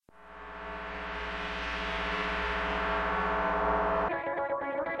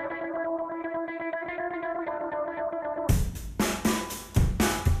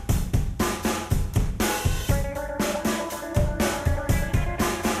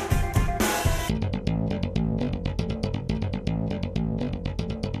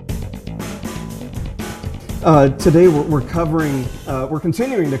Today we're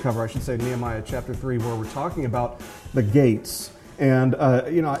continuing to cover, I should say, Nehemiah Chapter 3, where we're talking about the gates. And,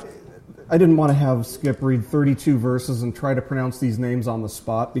 I didn't want to have Skip read 32 verses and try to pronounce these names on the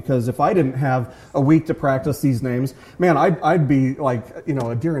spot, because if I didn't have a week to practice these names, man, I'd be like,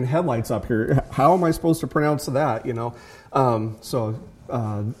 a deer in headlights up here. How am I supposed to pronounce that,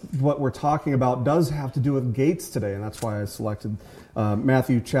 what we're talking about does have to do with gates today, and that's why I selected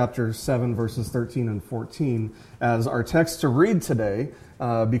Matthew Chapter 7, verses 13 and 14 as our text to read today,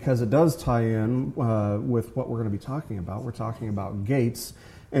 because it does tie in with what we're going to be talking about. We're talking about gates.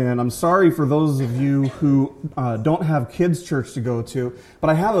 And I'm sorry for those of you who don't have kids' church to go to, but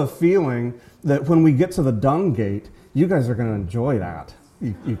I have a feeling that when we get to the dung gate, you guys are going to enjoy that.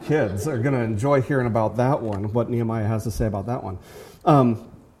 You kids are going to enjoy hearing about that one, what Nehemiah has to say about that one.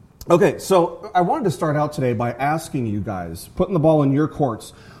 Okay, so I wanted to start out today by asking you guys, putting the ball in your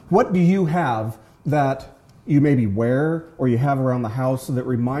courts, what do you have that you maybe wear or you have around the house that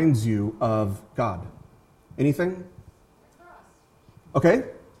reminds you of God? Anything? A cross. Okay.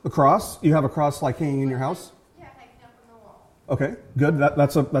 A cross? You have a cross like hanging in your house? Yeah, hanging up on the wall. Okay, good.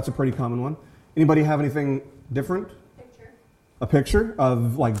 That's a pretty common one. Anybody have anything different? Picture. A picture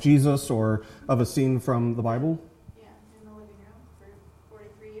of like Jesus or of a scene from the Bible? Yeah, in the living room for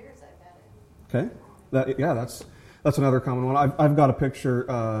 43 years I've had it. Okay. That's another common one. I've got a picture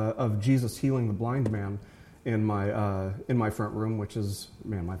of Jesus healing the blind man in my front room, which is,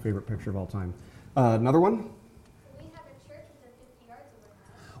 man, my favorite picture of all time. Another one?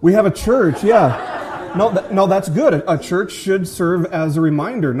 We have a church, yeah. No, that's good. A church should serve as a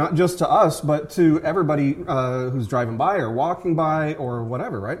reminder, not just to us, but to everybody who's driving by or walking by or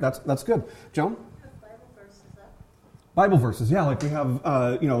whatever, right? That's good. Joan? Bible verses up. Bible verses, yeah. Like we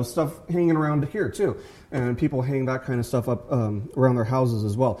have, stuff hanging around here too, and people hang that kind of stuff up around their houses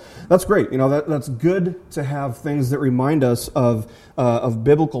as well. That's great. That's good to have things that remind us of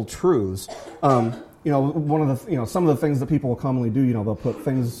biblical truths. One of the, some of the things that people will commonly do, they'll put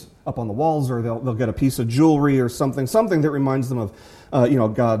things up on the walls, or they'll get a piece of jewelry or something that reminds them of,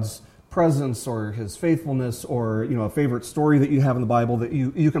 God's presence or His faithfulness, or, a favorite story that you have in the Bible that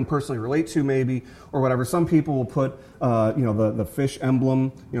you can personally relate to maybe, or whatever. Some people will put, the fish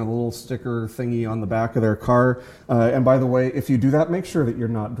emblem, the little sticker thingy on the back of their car. And by the way, if you do that, make sure that you're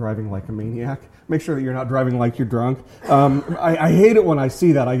not driving like a maniac. Make sure that you're not driving like you're drunk. I hate it when I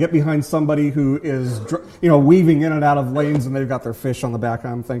see that. I get behind somebody who is, weaving in and out of lanes, and they've got their fish on the back.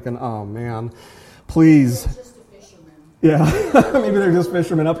 I'm thinking, oh man, please. They're just a fisherman. Yeah, maybe they're just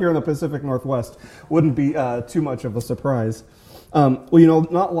fishermen up here in the Pacific Northwest. Wouldn't be too much of a surprise.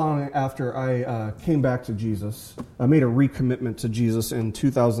 Not long after I came back to Jesus, I made a recommitment to Jesus in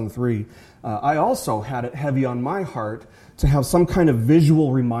 2003. I also had it heavy on my heart to have some kind of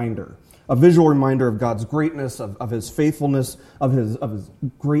visual reminder. A visual reminder of God's greatness, of His faithfulness, of His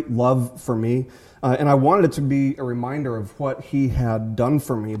great love for me. And I wanted it to be a reminder of what He had done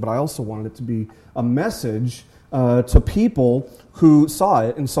for me, but I also wanted it to be a message to people who saw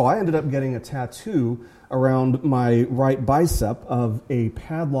it. And so I ended up getting a tattoo around my right bicep of a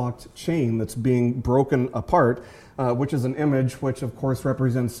padlocked chain that's being broken apart, which is an image which, of course,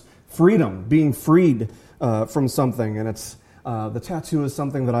 represents freedom, being freed from something. And it's the tattoo is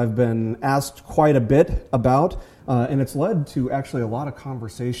something that I've been asked quite a bit about, and it's led to actually a lot of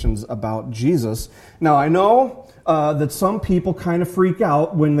conversations about Jesus. Now, I know that some people kind of freak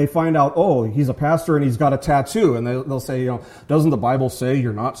out when they find out, oh, he's a pastor and he's got a tattoo, and they'll say, doesn't the Bible say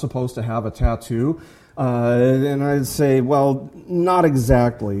you're not supposed to have a tattoo? And I'd say, well, not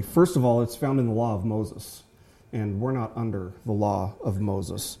exactly. First of all, it's found in the law of Moses, and we're not under the law of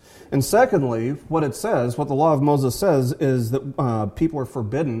Moses. And secondly, what the law of Moses says is that people are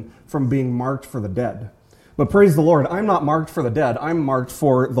forbidden from being marked for the dead. But praise the Lord, I'm not marked for the dead. I'm marked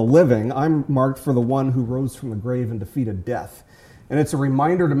for the living. I'm marked for the one who rose from the grave and defeated death. And it's a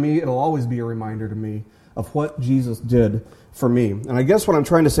reminder to me, it'll always be a reminder to me, of what Jesus did for me. And I guess what I'm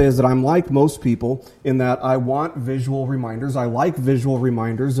trying to say is that I'm like most people in that I want visual reminders. I like visual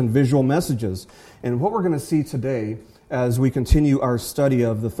reminders and visual messages. And what we're going to see today as we continue our study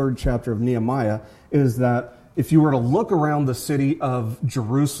of the 3rd chapter of Nehemiah is that if you were to look around the city of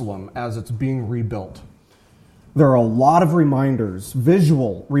Jerusalem as it's being rebuilt, there are a lot of reminders,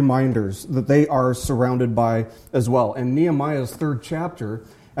 visual reminders, that they are surrounded by as well. And Nehemiah's 3rd chapter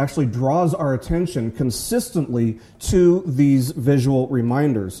actually draws our attention consistently to these visual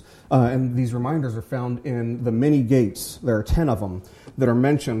reminders. And these reminders are found in the many gates. There are 10 of them that are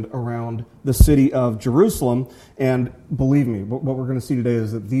mentioned around the city of Jerusalem. And believe me, what we're going to see today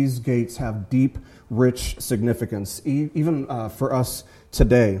is that these gates have deep, rich significance, even for us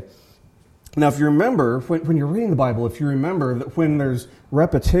today. Now, if you remember, when you're reading the Bible, if you remember that when there's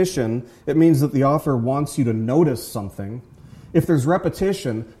repetition, it means that the author wants you to notice something. If there's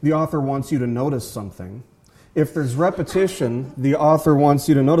repetition, the author wants you to notice something. If there's repetition, the author wants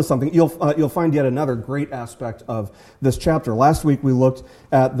you to notice something. You'll find yet another great aspect of this chapter. Last week we looked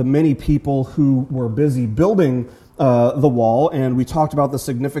at the many people who were busy building the wall, and we talked about the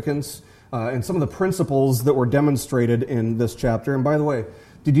significance and some of the principles that were demonstrated in this chapter. And by the way,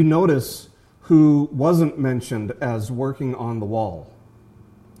 did you notice who wasn't mentioned as working on the wall?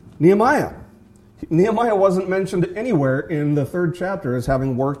 Nehemiah. Nehemiah wasn't mentioned anywhere in the 3rd chapter as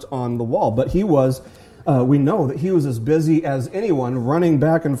having worked on the wall, but he was. We know that he was as busy as anyone, running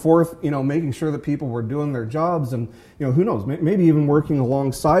back and forth, making sure that people were doing their jobs, and who knows, maybe even working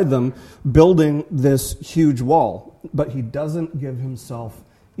alongside them, building this huge wall. But he doesn't give himself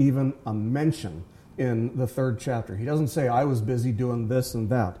even a mention in the 3rd chapter. He doesn't say, I was busy doing this and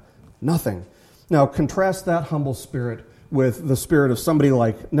that. Nothing. Now, contrast that humble spirit with the spirit of somebody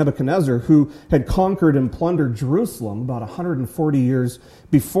like Nebuchadnezzar, who had conquered and plundered Jerusalem about 140 years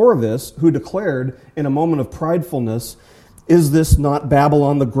before this, who declared in a moment of pridefulness, "Is this not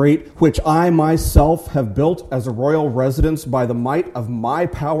Babylon the Great, which I myself have built as a royal residence by the might of my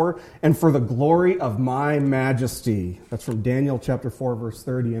power and for the glory of my majesty?" That's from Daniel chapter 4, verse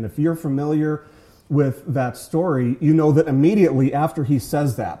 30. And if you're familiar with that story, you know that immediately after he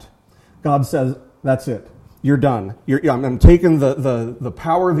says that, God says, that's it. You're done. I'm taking the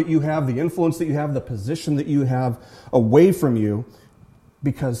power that you have, the influence that you have, the position that you have away from you,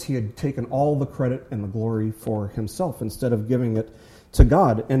 because he had taken all the credit and the glory for himself instead of giving it to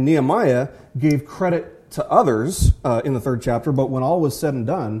God. And Nehemiah gave credit to others in the 3rd chapter, but when all was said and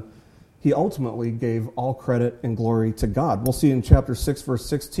done, he ultimately gave all credit and glory to God. We'll see in chapter 6, verse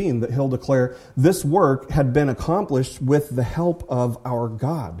 16, that he'll declare, this work had been accomplished with the help of our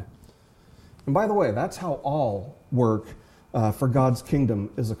God. And by the way, that's how all work for God's kingdom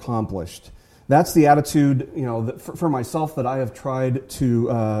is accomplished. That's the attitude, that for myself, that I have tried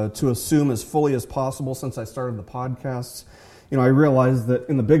to assume as fully as possible since I started the podcasts. I realize that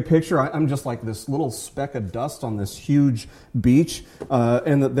in the big picture, I'm just like this little speck of dust on this huge beach,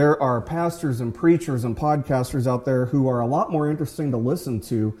 and that there are pastors and preachers and podcasters out there who are a lot more interesting to listen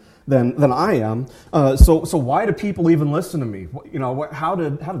to than I am. So why do people even listen to me? How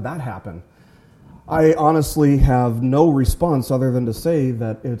did that happen? I honestly have no response other than to say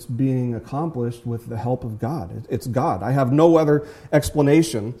that it's being accomplished with the help of God. It's God. I have no other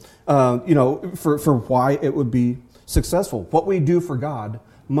explanation, for why it would be successful. What we do for God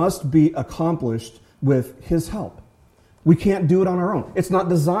must be accomplished with His help. We can't do it on our own. It's not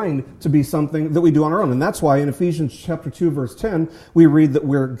designed to be something that we do on our own. And that's why in Ephesians chapter 2, verse 10, we read that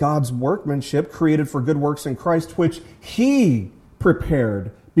we're God's workmanship, created for good works in Christ, which He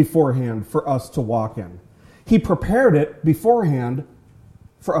prepared beforehand for us to walk in. He prepared it beforehand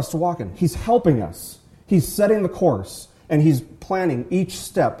for us to walk in. He's helping us. He's setting the course, and He's planning each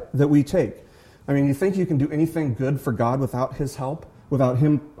step that we take. I mean, you think you can do anything good for God without His help, without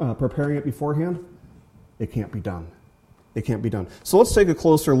Him preparing it beforehand? It can't be done. It can't be done. So let's take a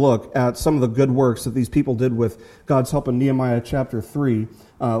closer look at some of the good works that these people did with God's help in Nehemiah chapter 3.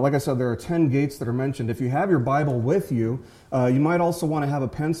 Like I said, there are 10 gates that are mentioned. If you have your Bible with you, you might also want to have a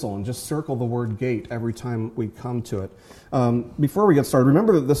pencil and just circle the word gate every time we come to it. Before we get started,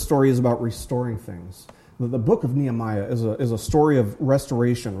 remember that this story is about restoring things. The book of Nehemiah is a story of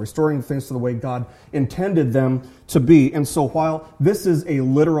restoration, restoring things to the way God intended them to be. And so while this is a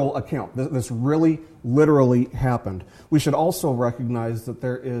literal account, this really literally happened, we should also recognize that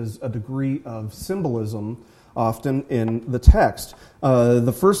there is a degree of symbolism often in the text.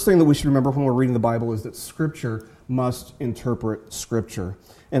 The first thing that we should remember when we're reading the Bible is that Scripture must interpret Scripture.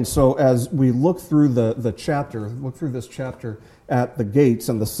 And so as we look through this chapter at the gates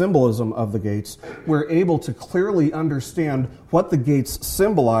and the symbolism of the gates, we're able to clearly understand what the gates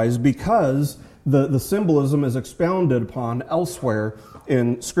symbolize because the symbolism is expounded upon elsewhere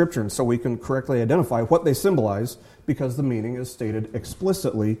in Scripture. And so we can correctly identify what they symbolize because the meaning is stated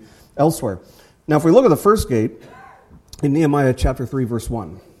explicitly elsewhere. Now, if we look at the first gate in Nehemiah chapter 3, verse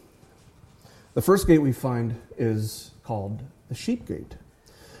 1, the first gate we find is called the sheep gate.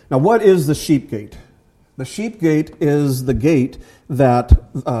 Now, what is the sheep gate? The sheep gate is the gate that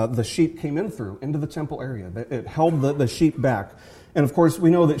the sheep came in through, into the temple area. It held the sheep back. And of course, we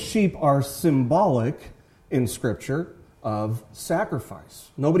know that sheep are symbolic in Scripture of sacrifice.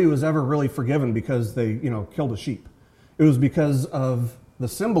 Nobody was ever really forgiven because they, killed a sheep. It was because of the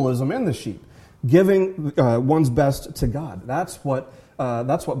symbolism in the sheep, giving one's best to God. That's what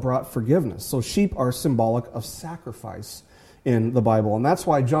brought forgiveness. So sheep are symbolic of sacrifice in the Bible. And that's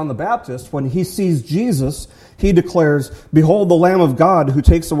why John the Baptist, when he sees Jesus, he declares, "Behold the Lamb of God who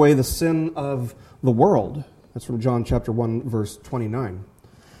takes away the sin of the world." That's from John chapter 1, verse 29.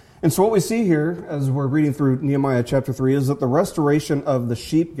 And so what we see here, as we're reading through Nehemiah chapter 3, is that the restoration of the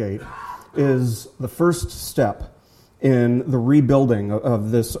sheep gate is the first step in the rebuilding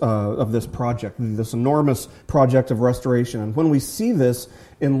of this project, this enormous project of restoration. And when we see this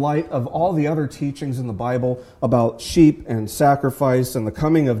in light of all the other teachings in the Bible about sheep and sacrifice and the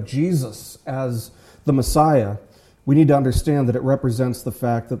coming of Jesus as the Messiah, we need to understand that it represents the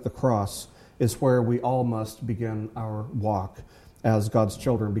fact that the cross is where we all must begin our walk as God's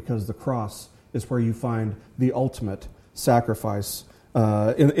children, because the cross is where you find the ultimate sacrifice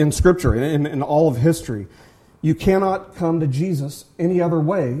in Scripture, in all of history. You cannot come to Jesus any other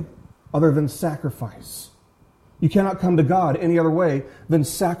way other than sacrifice. You cannot come to God any other way than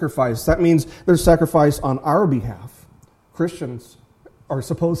sacrifice. That means there's sacrifice on our behalf. Christians are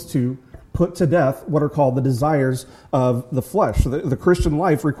supposed to put to death what are called the desires of the flesh. The Christian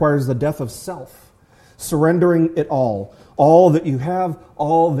life requires the death of self, surrendering it all that you have,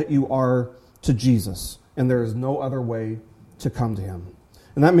 all that you are, to Jesus. And there is no other way to come to Him.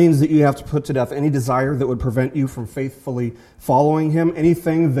 And that means that you have to put to death any desire that would prevent you from faithfully following Him.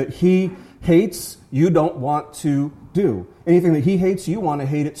 Anything that He hates, you don't want to do. Anything that He hates, you want to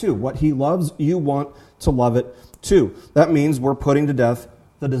hate it too. What He loves, you want to love it too. That means we're putting to death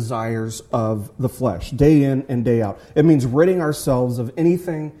the desires of the flesh, day in and day out. It means ridding ourselves of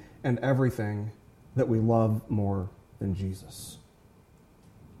anything and everything that we love more than Jesus.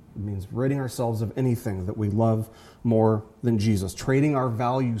 It means ridding ourselves of anything that we love more than Jesus, trading our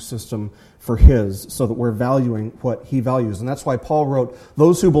value system for His so that we're valuing what He values. And that's why Paul wrote,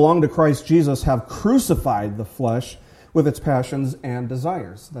 "Those who belong to Christ Jesus have crucified the flesh with its passions and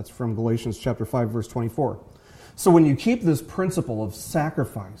desires." That's from Galatians chapter 5, verse 24. So when you keep this principle of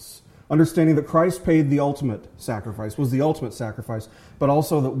sacrifice, understanding that Christ paid the ultimate sacrifice, was the ultimate sacrifice, but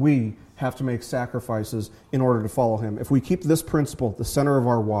also that we have to make sacrifices in order to follow Him. If we keep this principle at the center of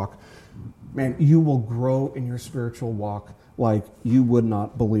our walk, man, you will grow in your spiritual walk like you would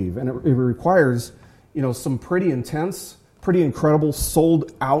not believe. And it requires, some pretty intense, pretty incredible,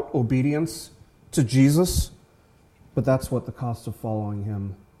 sold-out obedience to Jesus. But that's what the cost of following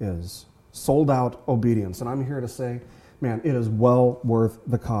Him is. Sold-out obedience. And I'm here to say, man, it is well worth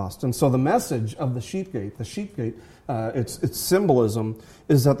the cost. And so the message of the sheep gate, its symbolism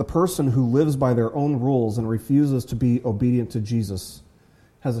is that the person who lives by their own rules and refuses to be obedient to Jesus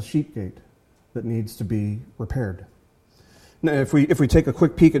has a sheep gate that needs to be repaired. Now, if we take a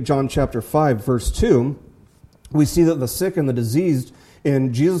quick peek at John chapter 5, verse 2, we see that the sick and the diseased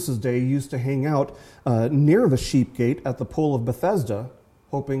in Jesus' day used to hang out near the sheep gate at the pool of Bethesda,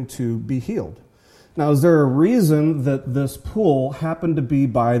 hoping to be healed. Now, is there a reason that this pool happened to be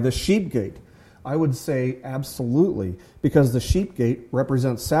by the sheep gate? I would say absolutely, because the sheep gate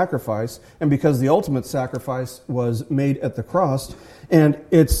represents sacrifice, and because the ultimate sacrifice was made at the cross, and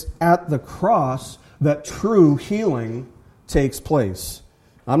it's at the cross that true healing takes place.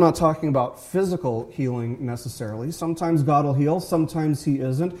 I'm not talking about physical healing necessarily. Sometimes God will heal, sometimes He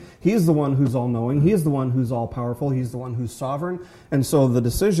isn't. He's the one who's all-knowing. He's the one who's all-powerful. He's the one who's sovereign. And so the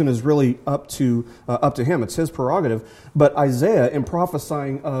decision is really up to Him. It's His prerogative. But Isaiah, in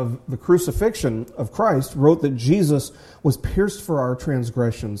prophesying of the crucifixion of Christ, wrote that Jesus was pierced for our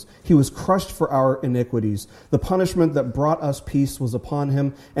transgressions. He was crushed for our iniquities. The punishment that brought us peace was upon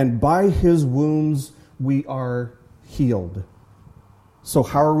Him, and by His wounds we are healed. So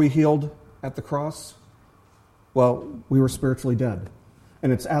how are we healed at the cross? Well, we were spiritually dead.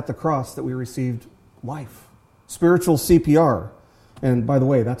 And it's at the cross that we received life. Spiritual CPR. And by the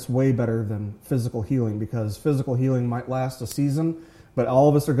way, that's way better than physical healing, because physical healing might last a season, but all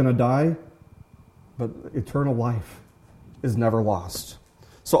of us are going to die. But eternal life is never lost.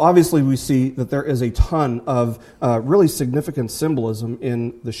 So obviously we see that there is a ton of really significant symbolism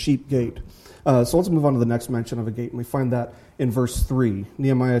in the sheep gate. So let's move on to the next mention of a gate, and we find that in verse 3,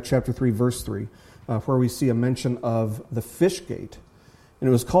 Nehemiah chapter 3, verse 3, where we see a mention of the fish gate. And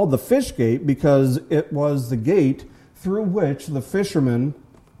it was called the fish gate because it was the gate through which the fishermen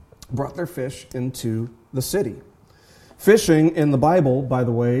brought their fish into the city. Fishing in the Bible, by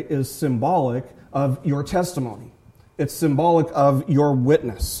the way, is symbolic of your testimony. It's symbolic of your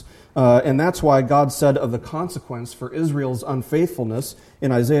witness. And that's why God said of the consequence for Israel's unfaithfulness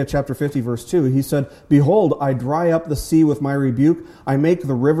in Isaiah chapter 50, verse 2, He said, "Behold, I dry up the sea with my rebuke. I make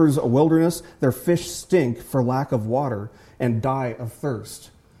the rivers a wilderness. Their fish stink for lack of water and die of thirst."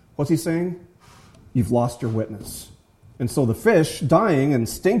 What's He saying? You've lost your witness. And so the fish dying and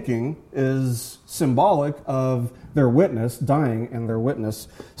stinking is symbolic of their witness dying and their witness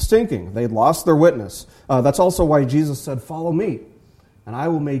stinking. They'd lost their witness. That's also why Jesus said, "Follow me, and I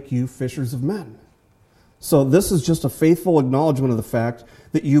will make you fishers of men." So this is just a faithful acknowledgement of the fact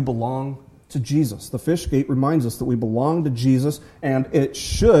that you belong to Jesus. The fish gate reminds us that we belong to Jesus, and it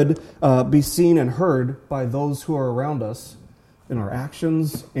should be seen and heard by those who are around us in our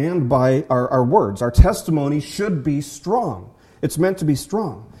actions and by our words. Our testimony should be strong. It's meant to be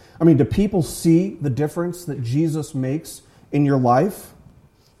strong. I mean, do people see the difference that Jesus makes in your life?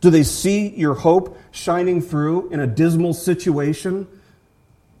 Do they see your hope shining through in a dismal situation?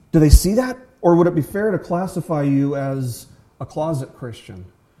 Do they see that? Or would it be fair to classify you as a closet Christian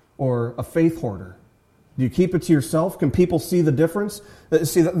or a faith hoarder? Do you keep it to yourself? Can people see the difference?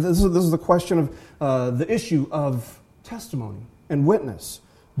 See, this is the question of the issue of testimony and witness.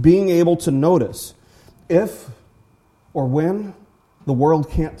 Being able to notice if or when the world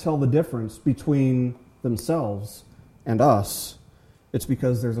can't tell the difference between themselves and us, it's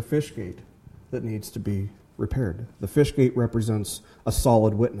because there's a fish gate that needs to be repaired. The fish gate represents a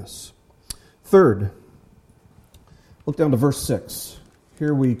solid witness. Third, look down to verse 6.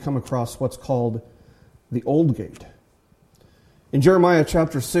 Here we come across what's called the old gate. In Jeremiah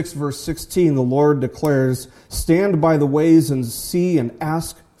Chapter 6, verse 16, the Lord declares, "Stand by the ways and see and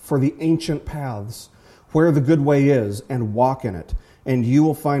ask for the ancient paths, where the good way is, and walk in it, and you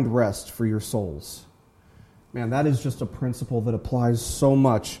will find rest for your souls." Man, that is just a principle that applies so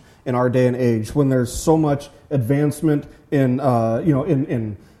much in our day and age, when there's so much advancement in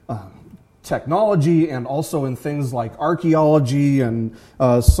technology and also in things like archaeology and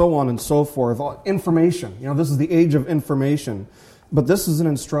so on and so forth. Information. This is the age of information. But this is an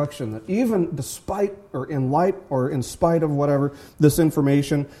instruction that even despite or in light or in spite of whatever this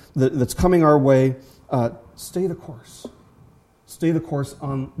information that's coming our way, stay the course. Stay the course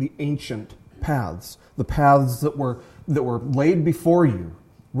on the ancient paths, the paths that were laid before you,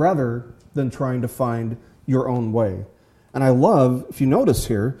 rather than trying to find your own way. And I love, if you notice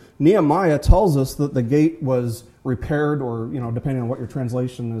here, Nehemiah tells us that the gate was repaired, or, depending on what your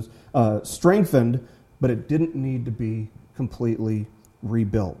translation is, strengthened, but it didn't need to be completely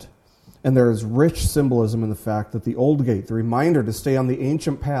rebuilt. And there is rich symbolism in the fact that the old gate, the reminder to stay on the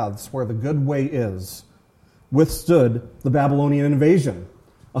ancient paths where the good way is, withstood the Babylonian invasion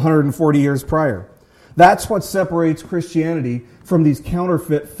 140 years prior. That's what separates Christianity from these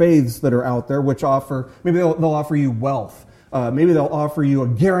counterfeit faiths that are out there, which maybe they'll offer you wealth. Maybe they'll offer you a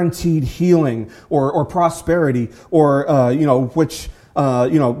guaranteed healing or prosperity, or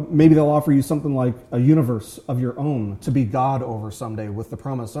maybe they'll offer you something like a universe of your own to be God over someday, with the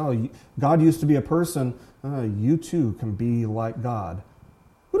promise, God used to be a person, you too can be like God.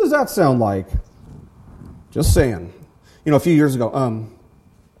 What does that sound like? Just saying. A few years ago,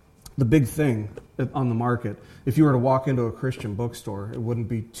 the big thing on the market, if you were to walk into a Christian bookstore, it wouldn't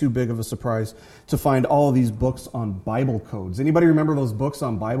be too big of a surprise to find all of these books on Bible codes. Anybody remember those books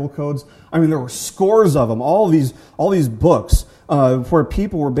on Bible codes? I mean, there were scores of them, all these books where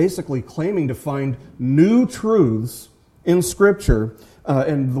people were basically claiming to find new truths in Scripture,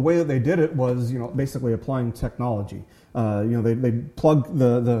 and the way that they did it was, basically applying technology. They plug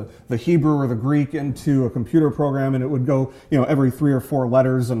the Hebrew or the Greek into a computer program, and it would go, every 3 or 4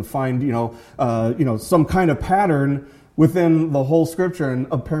 letters and find, some kind of pattern within the whole Scripture. And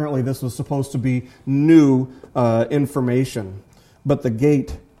apparently this was supposed to be new information. But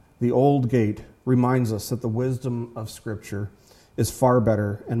the old gate, reminds us that the wisdom of Scripture is far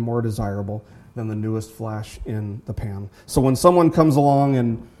better and more desirable than the newest flash in the pan. So when someone comes along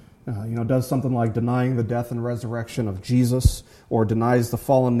and does something like denying the death and resurrection of Jesus, or denies the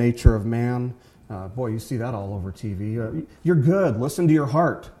fallen nature of man. You see that all over TV. You're good. Listen to your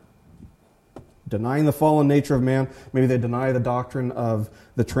heart. Denying the fallen nature of man. Maybe they deny the doctrine of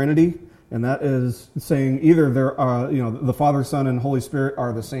the Trinity, and that is saying either the Father, Son, and Holy Spirit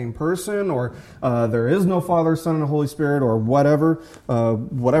are the same person, or there is no Father, Son, and Holy Spirit, or whatever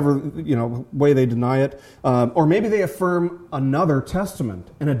way they deny it. Or maybe they affirm another testament,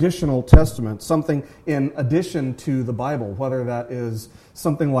 an additional testament, something in addition to the Bible, whether that is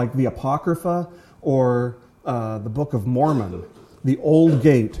something like the Apocrypha or the Book of Mormon. The old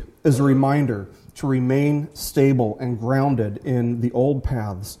gate is a reminder to remain stable and grounded in the old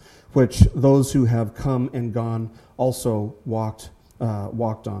paths, which those who have come and gone also walked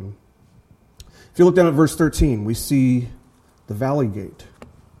on. If you look down at verse 13, we see the valley gate.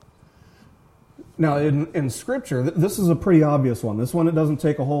 Now, in Scripture, this is a pretty obvious one. This one, it doesn't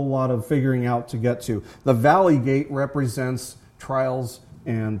take a whole lot of figuring out to get to. The valley gate represents trials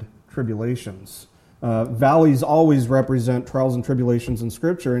and tribulations. Valleys always represent trials and tribulations in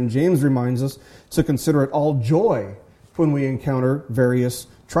Scripture, and James reminds us to consider it all joy when we encounter various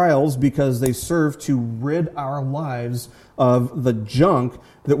trials because they serve to rid our lives of the junk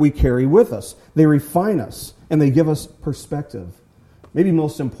that we carry with us. They refine us, and they give us perspective. Maybe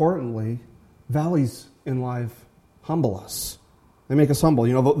most importantly, valleys in life humble us. They make us humble.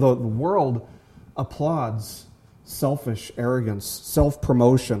 You know, the world applauds selfish arrogance,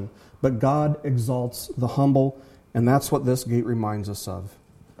 self-promotion, but God exalts the humble, and that's what this gate reminds us of.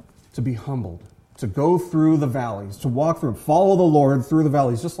 To be humbled, to go through the valleys, to walk through, follow the Lord through the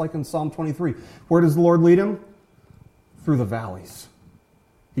valleys, just like in Psalm 23. Where does the Lord lead him? Through the valleys.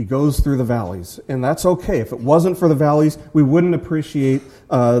 He goes through the valleys, and that's okay. If it wasn't for the valleys, we wouldn't appreciate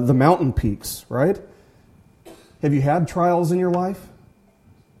the mountain peaks, right? Have you had trials in your life?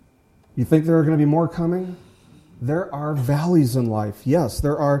 You think there are going to be more coming? There are valleys in life. Yes,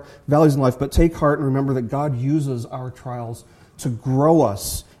 there are valleys in life, but take heart and remember that God uses our trials to grow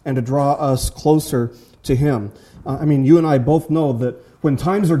us and to draw us closer to Him. You and I both know that when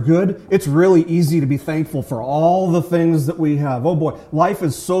times are good, it's really easy to be thankful for all the things that we have. Oh boy, life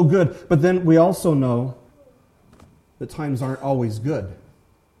is so good. But then we also know that times aren't always good.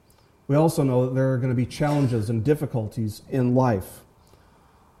 We also know that there are going to be challenges and difficulties in life.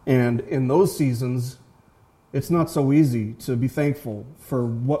 And in those seasons, it's not so easy to be thankful for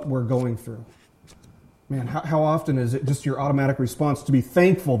what we're going through. Man, how often is it just your automatic response to be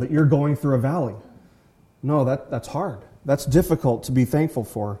thankful that you're going through a valley? No, that's hard. That's difficult to be thankful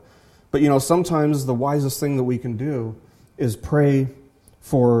for. But sometimes the wisest thing that we can do is pray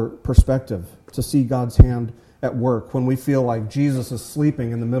for perspective, to see God's hand at work when we feel like Jesus is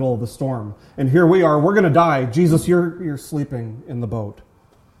sleeping in the middle of the storm. And here we are, we're going to die. Jesus, you're sleeping in the boat.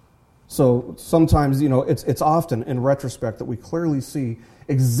 So sometimes, it's often in retrospect that we clearly see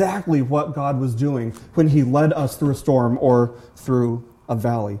exactly what God was doing when He led us through a storm or through a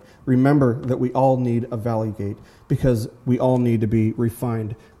valley. Remember that we all need a valley gate because we all need to be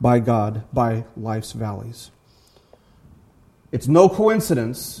refined by God by life's valleys. It's no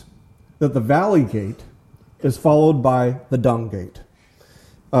coincidence that the valley gate is followed by the dung gate.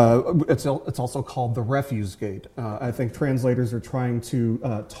 It's also called the refuse gate. I think translators are trying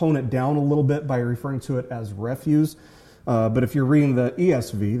to tone it down a little bit by referring to it as refuse. But if you're reading the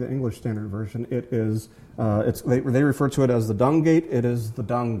ESV, the English Standard Version, they refer to it as the dung gate. It is the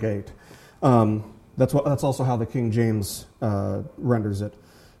dung gate. That's also how the King James renders it.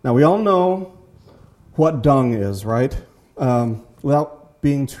 Now we all know what dung is, right? Without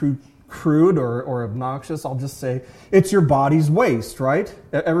being too crude or obnoxious, I'll just say it's your body's waste, right?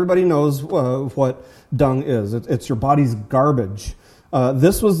 Everybody knows what dung is. It's your body's garbage.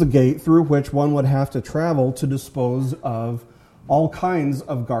 This was the gate through which one would have to travel to dispose of all kinds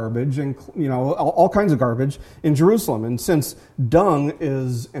of garbage, and all kinds of garbage in Jerusalem. And since dung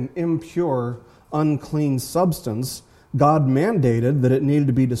is an impure, unclean substance, God mandated that it needed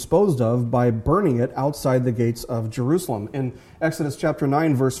to be disposed of by burning it outside the gates of Jerusalem. In Exodus chapter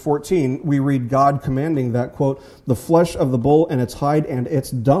 9, verse 14, we read God commanding that, quote, "The flesh of the bull and its hide and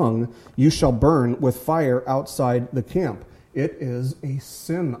its dung you shall burn with fire outside the camp." It is a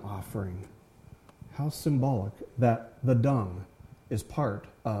sin offering. How symbolic that the dung is part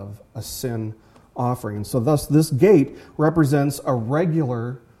of a sin offering. And so thus this gate represents a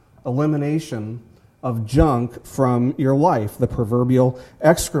regular elimination of junk from your life, the proverbial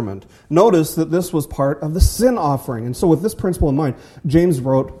excrement. Notice that this was part of the sin offering. And so with this principle in mind, James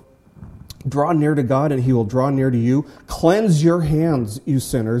wrote, "Draw near to God, and He will draw near to you. Cleanse your hands, you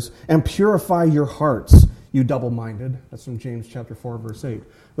sinners, and purify your hearts, you double-minded." That's from James chapter 4, verse 8.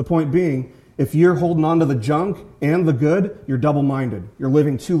 The point being, if you're holding on to the junk and the good, you're double-minded. You're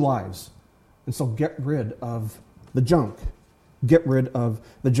living two lives. And so get rid of the junk. Get rid of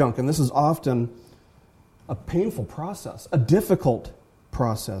the junk. And this is often a painful process, a difficult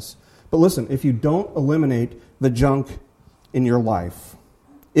process. But listen, if you don't eliminate the junk in your life,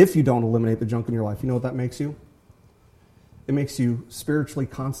 you know what that makes you? It makes you spiritually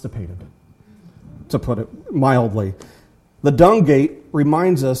constipated, to put it mildly. The dung gate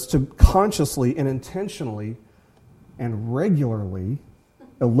reminds us to consciously and intentionally and regularly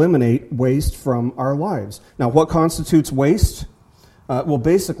eliminate waste from our lives. Now, what constitutes waste?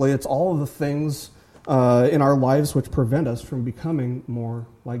 Basically, it's all of the things in our lives which prevent us from becoming more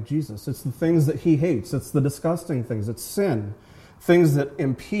like Jesus. It's the things that He hates. It's the disgusting things. It's sin. Things that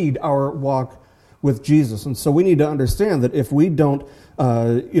impede our walk with Jesus. And so we need to understand that if we don't,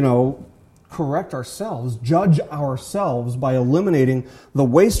 correct ourselves, judge ourselves by eliminating the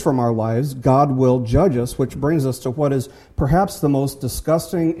waste from our lives, God will judge us, which brings us to what is perhaps the most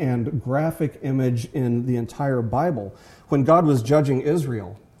disgusting and graphic image in the entire Bible. When God was judging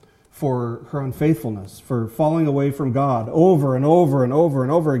Israel for her unfaithfulness, for falling away from God over and over and over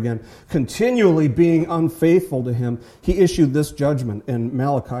and over again, continually being unfaithful to him, he issued this judgment in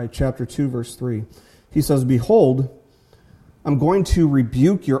Malachi chapter 2, verse 3. He says, "Behold, I'm going to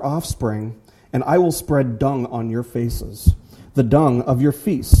rebuke your offspring, and I will spread dung on your faces, the dung of your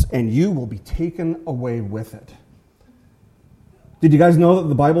feasts, and you will be taken away with it." Did you guys know that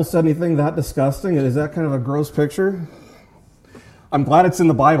the Bible said anything that disgusting? Is that kind of a gross picture? I'm glad it's in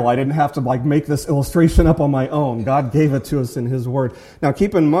the Bible. I didn't have to make this illustration up on my own. God gave it to us in His Word. Now,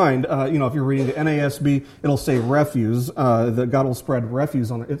 keep in mind, if you're reading the NASB, it'll say refuse. That God will spread refuse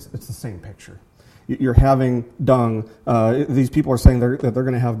on it. It's the same picture. You're having dung. These people are saying that they're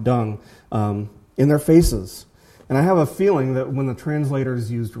going to have dung in their faces. And I have a feeling that when the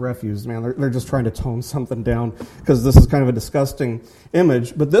translators used refuse, man, they're just trying to tone something down because this is kind of a disgusting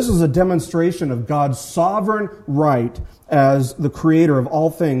image. But this is a demonstration of God's sovereign right as the creator of all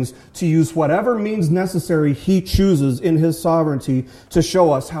things to use whatever means necessary He chooses in His sovereignty to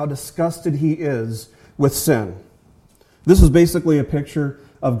show us how disgusted He is with sin. This is basically a picture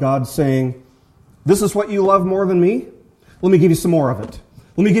of God saying, "This is what you love more than me? Let me give you some more of it.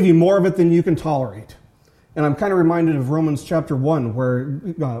 Let me give you more of it than you can tolerate." And I'm kind of reminded of Romans chapter 1 where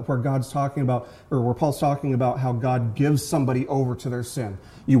God's talking about, or where Paul's talking about how God gives somebody over to their sin.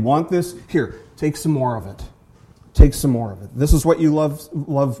 You want this? Here, take some more of it. Take some more of it. This is what you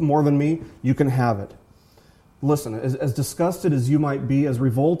love more than me? You can have it. Listen, as disgusted as you might be, as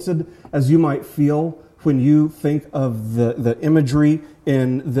revolted as you might feel when you think of the imagery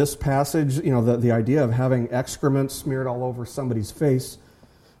in this passage, the idea of having excrement smeared all over somebody's face,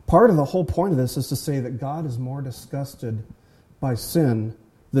 part of the whole point of this is to say that God is more disgusted by sin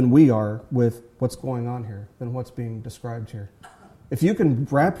than we are with what's going on here, than what's being described here. If you can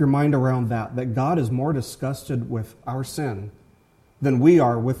wrap your mind around that God is more disgusted with our sin than we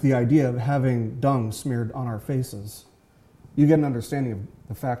are with the idea of having dung smeared on our faces, you get an understanding of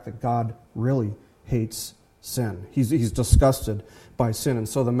the fact that God really hates sin. He's disgusted by sin. And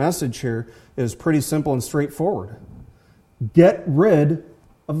so the message here is pretty simple and straightforward. Get rid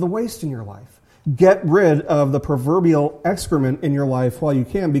of the waste in your life. Get rid of the proverbial excrement in your life while you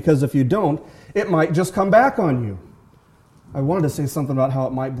can, because if you don't, it might just come back on you. I wanted to say something about how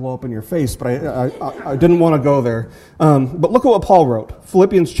it might blow up in your face, but I didn't want to go there. But look at what Paul wrote.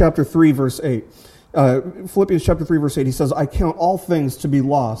 Philippians chapter 3, verse 8. Philippians chapter 3, verse 8, he says, "I count all things to be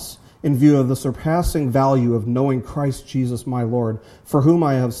loss in view of the surpassing value of knowing Christ Jesus my Lord, for whom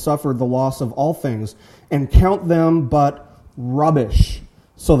I have suffered the loss of all things, and count them but rubbish,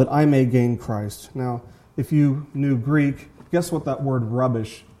 so that I may gain Christ." Now, if you knew Greek, guess what that word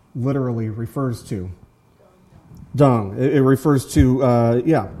rubbish literally refers to? Dung. It refers to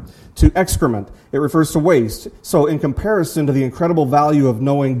excrement. It refers to waste. So in comparison to the incredible value of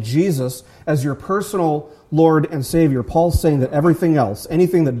knowing Jesus as your personal Lord and Savior, Paul's saying that everything else,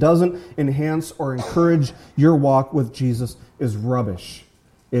 anything that doesn't enhance or encourage your walk with Jesus, is rubbish.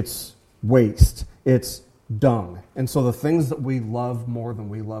 It's waste. It's dung. And so the things that we love more than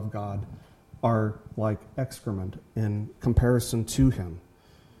we love God are like excrement in comparison to Him.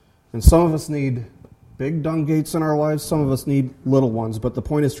 And some of us need big dung gates in our lives. Some of us need little ones. But the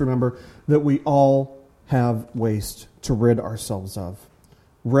point is to remember that we all have waste to rid ourselves of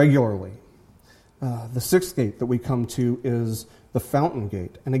regularly. The sixth gate that we come to is the fountain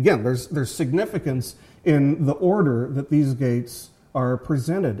gate. And again, there's significance in the order that these gates are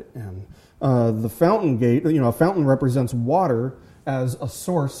presented in. The fountain gate, a fountain represents water as a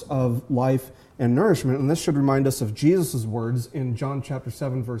source of life and nourishment. And this should remind us of Jesus' words in John chapter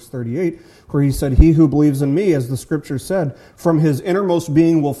 7, verse 38, where He said, "He who believes in me, as the Scripture said, from his innermost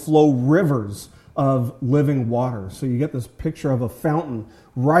being will flow rivers of living water." So you get this picture of a fountain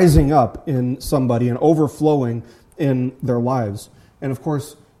rising up in somebody and overflowing in their lives. And of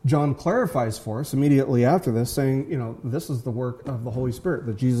course, John clarifies for us immediately after this, saying, this is the work of the Holy Spirit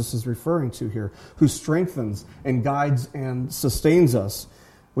that Jesus is referring to here, who strengthens and guides and sustains us.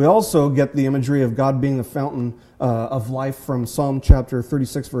 We also get the imagery of God being the fountain of life from Psalm chapter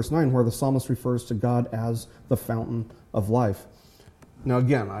 36, verse 9, where the psalmist refers to God as the fountain of life. Now,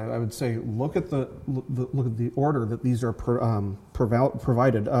 again, I would say look at the order that these are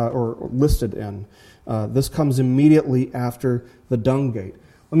provided or listed in. This comes immediately after the dung gate.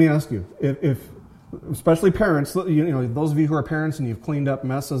 Let me ask you, if especially parents, those of you who are parents and you've cleaned up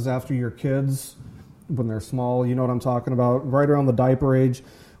messes after your kids when they're small, you know what I'm talking about, right around the diaper age.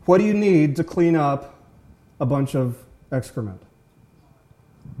 What do you need to clean up a bunch of excrement?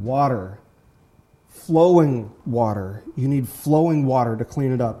 Water. Flowing water. You need flowing water to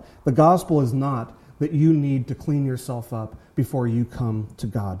clean it up. The gospel is not that you need to clean yourself up before you come to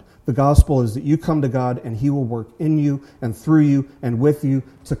God. The gospel is that you come to God and He will work in you and through you and with you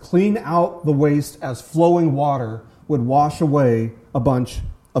to clean out the waste as flowing water would wash away a bunch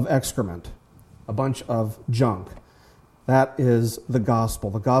of excrement, a bunch of junk. That is the gospel.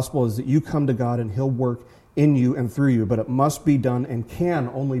 The gospel is that you come to God and He'll work in you and through you, but it must be done and can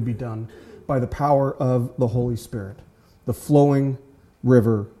only be done by the power of the Holy Spirit, the flowing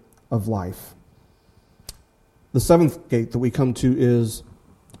river of life. The seventh gate that we come to is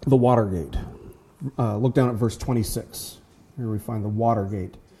the water gate. Look down at verse 26. Here we find the water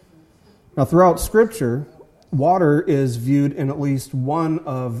gate. Now, throughout Scripture, water is viewed in at least one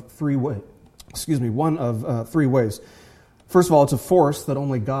of three ways. First of all, it's a force that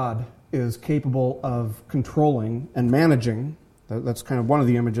only God is capable of controlling and managing. That's kind of one of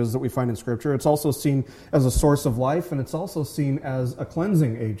the images that we find in Scripture. It's also seen as a source of life, and it's also seen as a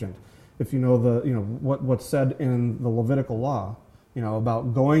cleansing agent. If you know what's said in the Levitical law,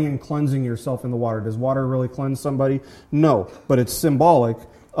 about going and cleansing yourself in the water. Does water really cleanse somebody? No, but it's symbolic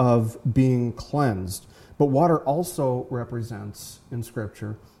of being cleansed. But water also represents, in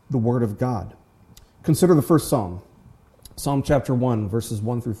Scripture, the Word of God. Consider the first Psalm. Psalm chapter 1, verses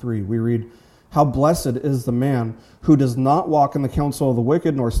 1 through 3. We read, "How blessed is the man who does not walk in the counsel of the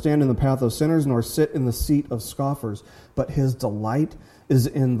wicked, nor stand in the path of sinners, nor sit in the seat of scoffers. But his delight is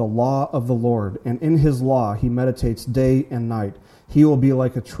in the law of the Lord, and in his law he meditates day and night. He will be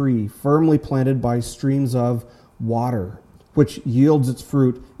like a tree firmly planted by streams of water, which yields its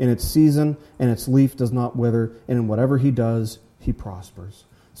fruit in its season, and its leaf does not wither, and in whatever he does, he prospers."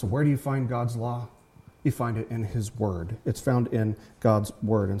 So where do you find God's law? You find it in His Word. It's found in God's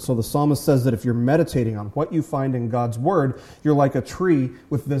Word. And so the psalmist says that if you're meditating on what you find in God's Word, you're like a tree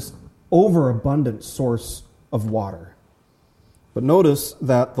with this overabundant source of water. But notice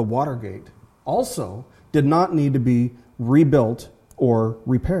that the water gate also did not need to be rebuilt or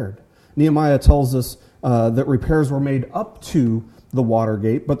repaired. Nehemiah tells us that repairs were made up to the water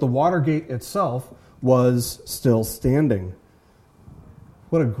gate, but the water gate itself was still standing.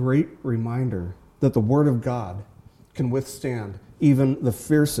 What a great reminder that the Word of God can withstand even the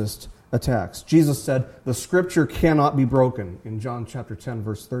fiercest attacks. Jesus said, "The Scripture cannot be broken," in John chapter 10,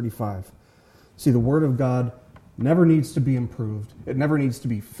 verse 35. See, the Word of God never needs to be improved. It never needs to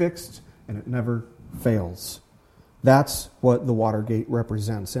be fixed, and it never fails. That's what the water gate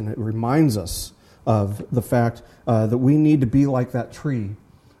represents, and it reminds us of the fact that we need to be like that tree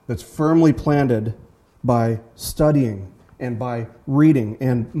that's firmly planted by studying and by reading,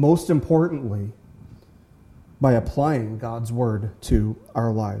 and most importantly, by applying God's Word to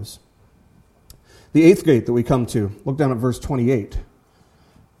our lives. The eighth gate that we come to, look down at verse 28,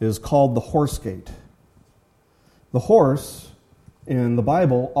 is called the horse gate. The horse in the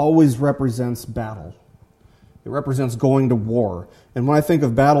Bible always represents battle. It represents going to war. And when I think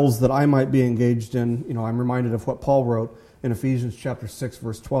of battles that I might be engaged in, I'm reminded of what Paul wrote in Ephesians chapter 6,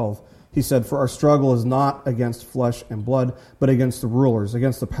 verse 12. He said, "For our struggle is not against flesh and blood, but against the rulers,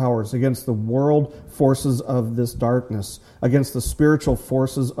 against the powers, against the world forces of this darkness, against the spiritual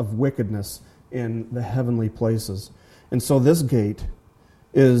forces of wickedness in the heavenly places." And so this gate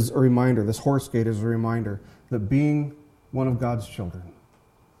is a reminder, this horse gate is a reminder that being one of God's children,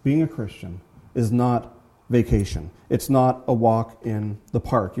 being a Christian, is not vacation. It's not a walk in the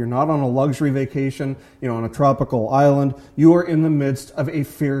park. You're not on a luxury vacation, on a tropical island. You are in the midst of a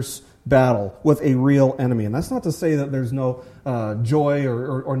fierce battle with a real enemy. And that's not to say that there's no joy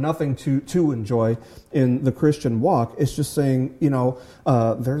or nothing to enjoy in the Christian walk. It's just saying,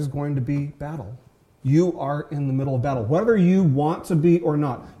 there's going to be battle. You are in the middle of battle. Whether you want to be or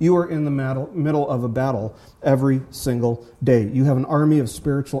not, you are in the middle of a battle every single day. You have an army of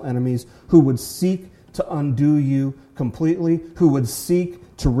spiritual enemies who would seek to undo you completely, who would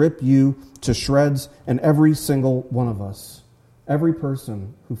seek to rip you to shreds, and every single one of us, every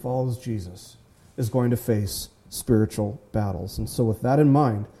person who follows Jesus, is going to face spiritual battles. And so with that in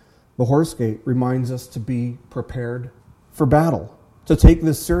mind, the horse gate reminds us to be prepared for battle, to take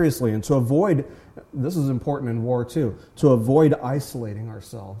this seriously, and to avoid, this is important in war too, to avoid isolating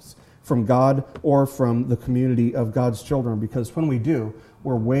ourselves from God or from the community of God's children, because when we do,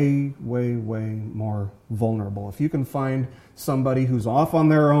 we're way, way, way more vulnerable. If you can find somebody who's off on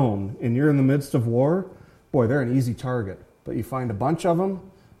their own and you're in the midst of war, boy, they're an easy target. But you find a bunch of them,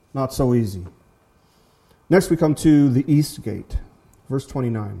 not so easy. Next we come to the east gate, verse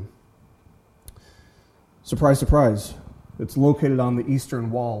 29. Surprise, surprise. It's located on the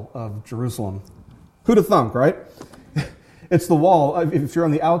eastern wall of Jerusalem. Who'd have thunk, right? It's the wall. If you're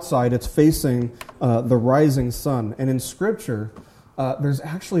on the outside, it's facing the rising sun. And in Scripture, there's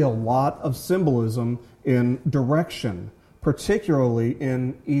actually a lot of symbolism in direction, particularly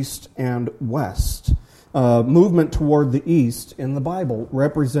in east and west. Movement toward the east in the Bible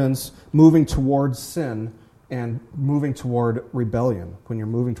represents moving towards sin and moving toward rebellion when you're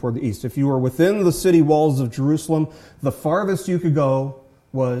moving toward the east. If you were within the city walls of Jerusalem, the farthest you could go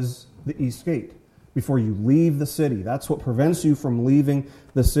was the east gate before you leave the city. That's what prevents you from leaving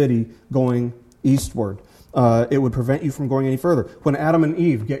the city going eastward. It would prevent you from going any further. When Adam and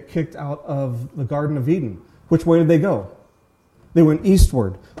Eve get kicked out of the Garden of Eden, which way did they go? They went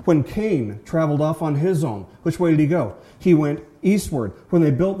eastward. When Cain traveled off on his own, which way did he go? He went eastward. When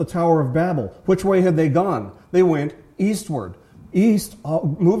they built the Tower of Babel, which way had they gone? They went eastward.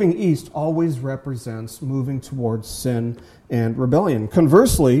 Moving east always represents moving towards sin and rebellion.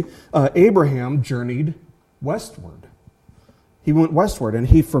 Conversely, Abraham journeyed westward. He went westward, and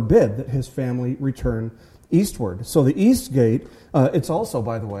he forbid that his family return eastward. So the east gate, it's also,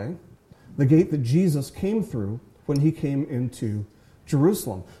 by the way, the gate that Jesus came through when he came into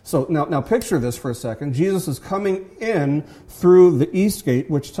Jerusalem. So now picture this for a second. Jesus is coming in through the east gate,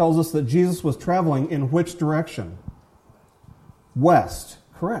 which tells us that Jesus was traveling in which direction? West.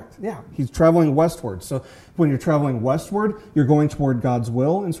 Correct. Yeah, he's traveling westward. So when you're traveling westward, you're going toward God's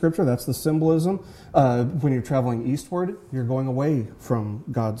will in Scripture. That's the symbolism. When you're traveling eastward, you're going away from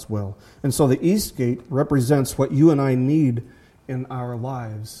God's will. And so the east gate represents what you and I need in our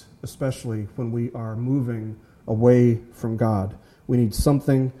lives, especially when we are moving away from God. We need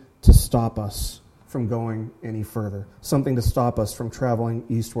something to stop us from going any further, something to stop us from traveling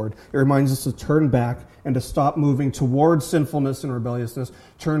eastward. It reminds us to turn back and to stop moving towards sinfulness and rebelliousness,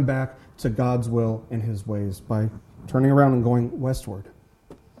 turn back to God's will and his ways by turning around and going westward.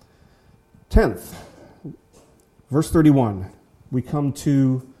 10th, verse 31, we come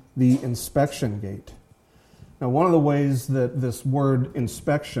to the inspection gate. Now, one of the ways that this word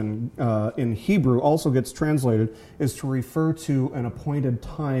inspection in Hebrew also gets translated is to refer to an appointed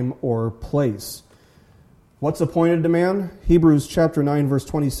time or place. What's appointed to man? Hebrews chapter 9, verse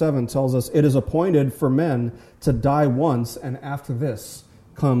 27 tells us, "It is appointed for men to die once, and after this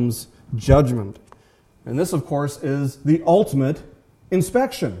comes judgment." And this, of course, is the ultimate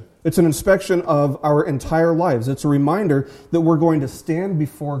inspection. It's an inspection of our entire lives. It's a reminder that we're going to stand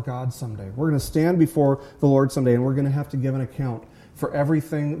before God someday. We're going to stand before the Lord someday, and we're going to have to give an account for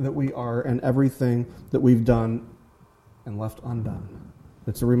everything that we are and everything that we've done and left undone.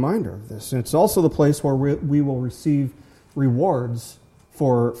 It's a reminder of this. And it's also the place where we will receive rewards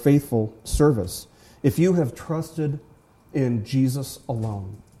for faithful service. If you have trusted in Jesus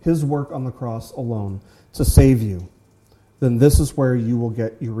alone, his work on the cross alone to save you, then this is where you will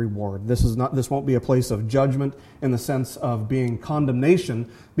get your reward. This won't be a place of judgment in the sense of being condemnation,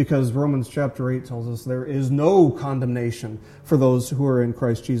 because Romans chapter 8 tells us there is no condemnation for those who are in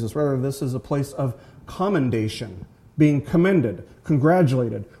Christ Jesus. Rather, this is a place of commendation, being commended,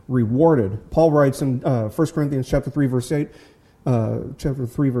 congratulated, rewarded. Paul writes in 1 Corinthians chapter 3, verse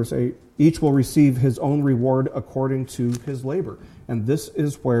 8, each will receive his own reward according to his labor. And this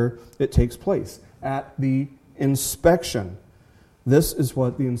is where it takes place, at the inspection. This is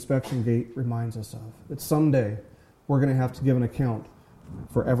what the inspection gate reminds us of. That someday we're going to have to give an account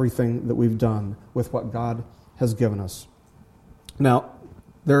for everything that we've done with what God has given us. Now,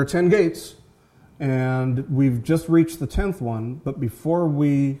 there are 10 gates, and we've just reached the 10th one, but before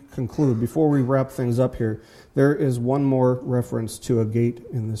we conclude, before we wrap things up here, there is one more reference to a gate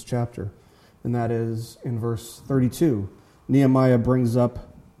in this chapter, and that is in verse 32. Nehemiah brings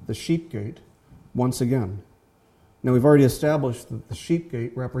up the sheep gate once again. Now, we've already established that the sheep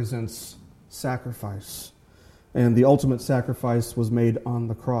gate represents sacrifice, and the ultimate sacrifice was made on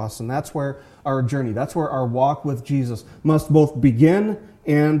the cross. And that's where our journey, that's where our walk with Jesus must both begin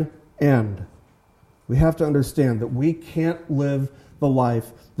and end. We have to understand that we can't live the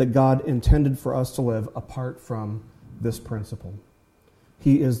life that God intended for us to live apart from this principle.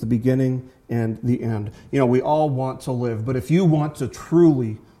 He is the beginning and the end. You know, we all want to live, but if you want to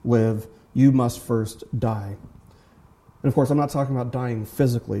truly live, you must first die. And of course, I'm not talking about dying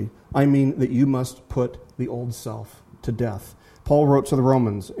physically. I mean that you must put the old self to death. Paul wrote to the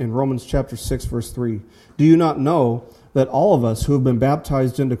Romans in Romans chapter 6, verse 3, "Do you not know that all of us who have been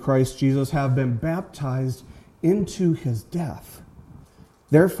baptized into Christ Jesus have been baptized into his death?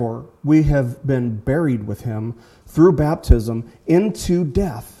 Therefore, we have been buried with him through baptism into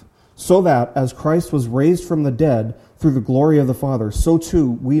death, so that as Christ was raised from the dead through the glory of the Father, so too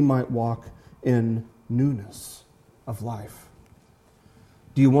we might walk in newness of life.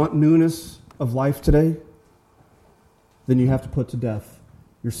 Do you want newness of life today? Then you have to put to death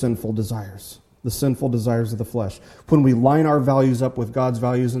your sinful desires, the sinful desires of the flesh. When we line our values up with God's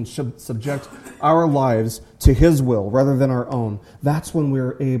values and subject our lives to His will rather than our own, that's when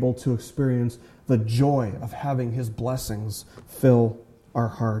we're able to experience the joy of having His blessings fill our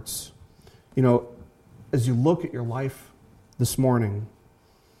hearts. You know, as you look at your life this morning,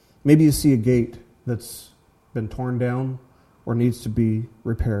 maybe you see a gate that's been torn down or needs to be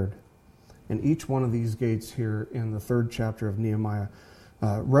repaired. And each one of these gates here in the 3rd chapter of Nehemiah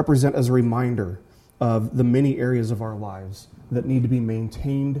represent as a reminder of the many areas of our lives that need to be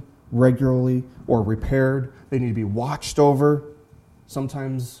maintained regularly or repaired. They need to be watched over,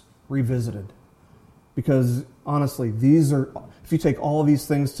 sometimes revisited. Because honestly, these are, if you take all of these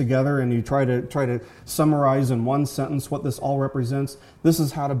things together and you try to summarize in one sentence what this all represents, this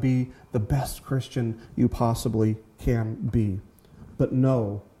is how to be the best Christian you possibly can be. But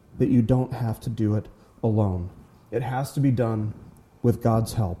know that you don't have to do it alone. It has to be done with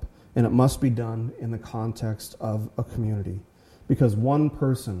God's help, and it must be done in the context of a community. Because one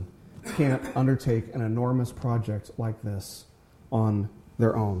person can't undertake an enormous project like this on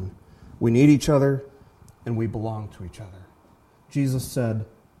their own. We need each other, and we belong to each other. Jesus said,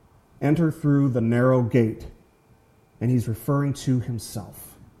 "Enter through the narrow gate," and He's referring to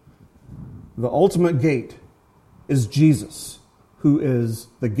Himself. The ultimate gate is Jesus, who is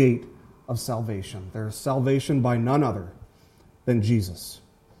the gate of salvation. There is salvation by none other than Jesus.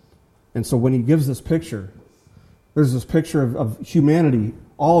 And so when He gives this picture, there's this picture of humanity,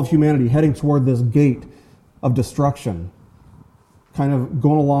 all of humanity heading toward this gate of destruction, kind of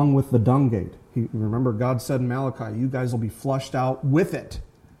going along with the dung gate. Remember, God said in Malachi, you guys will be flushed out with it.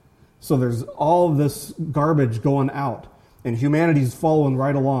 So there's all this garbage going out, and humanity's following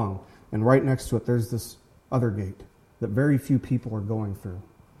right along. And right next to it, there's this other gate that very few people are going through.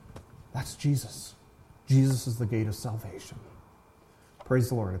 That's Jesus. Jesus is the gate of salvation. Praise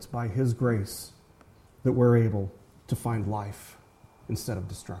the Lord. It's by His grace that we're able to find life instead of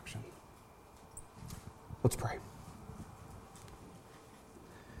destruction. Let's pray.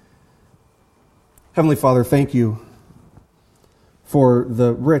 Heavenly Father, thank You for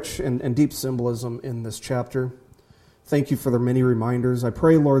the rich and deep symbolism in this chapter. Thank You for the many reminders. I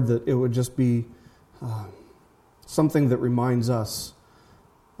pray, Lord, that it would just be something that reminds us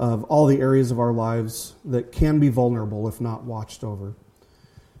of all the areas of our lives that can be vulnerable if not watched over.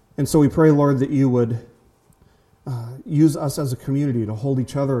 And so we pray, Lord, that You would use us as a community to hold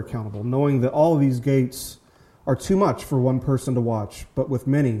each other accountable, knowing that all of these gates are too much for one person to watch, but with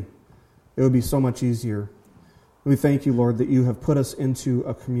many, it would be so much easier. We thank You, Lord, that You have put us into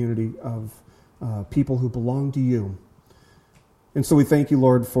a community of people who belong to You. And so we thank You,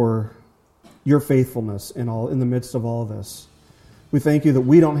 Lord, for Your faithfulness in the midst of all of this. We thank You that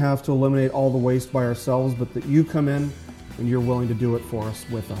we don't have to eliminate all the waste by ourselves, but that You come in and You're willing to do it for us,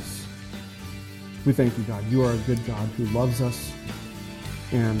 with us. We thank You, God. You are a good God who loves us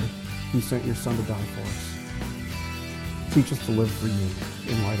and who sent Your Son to die for us. Teach us to live for You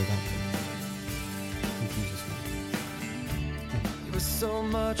in light of that faith. In Jesus'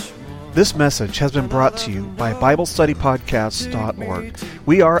 name. This message has been brought to you by BibleStudyPodcasts.org.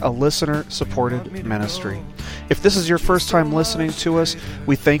 We are a listener-supported ministry. If this is your first time listening to us,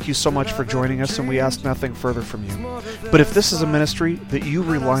 we thank you so much for joining us, and we ask nothing further from you. But if this is a ministry that you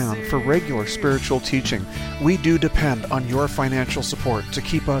rely on for regular spiritual teaching, we do depend on your financial support to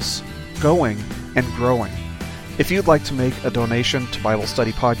keep us going and growing. If you'd like to make a donation to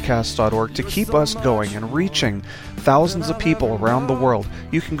BibleStudyPodcasts.org to keep us going and reaching thousands of people around the world,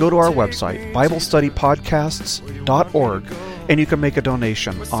 you can go to our website, BibleStudyPodcasts.org, and you can make a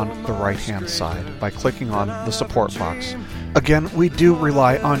donation on the right-hand side by clicking on the support box. Again, we do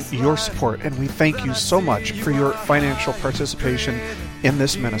rely on your support, and we thank you so much for your financial participation in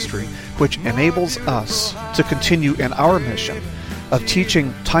this ministry, which enables us to continue in our mission of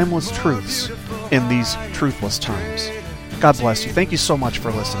teaching timeless truths in these truthless times. God bless you. Thank you so much for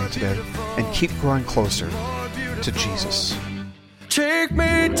listening today, and keep growing closer to Jesus. Take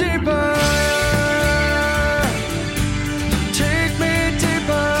me deeper.